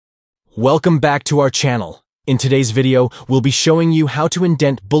Welcome back to our channel. In today's video, we'll be showing you how to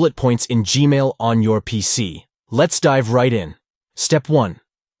indent bullet points in Gmail on your PC. Let's dive right in. Step 1.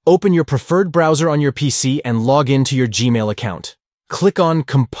 Open your preferred browser on your PC and log into your Gmail account. Click on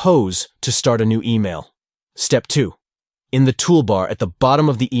Compose to start a new email. Step 2. In the toolbar at the bottom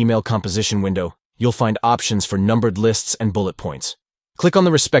of the email composition window, you'll find options for numbered lists and bullet points. Click on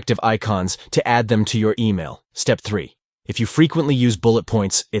the respective icons to add them to your email. Step 3. If you frequently use bullet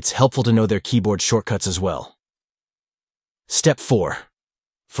points, it's helpful to know their keyboard shortcuts as well. Step 4.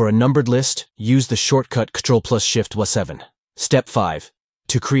 For a numbered list, use the shortcut Ctrl+Shift+7. Step 5.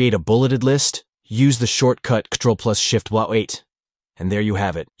 To create a bulleted list, use the shortcut Ctrl+Shift+8. And there you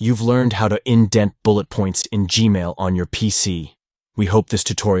have it. You've learned how to indent bullet points in Gmail on your PC. We hope this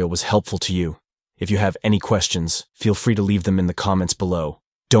tutorial was helpful to you. If you have any questions, feel free to leave them in the comments below.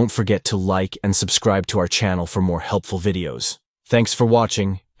 Don't forget to like and subscribe to our channel for more helpful videos. Thanks for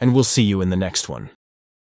watching, and we'll see you in the next one.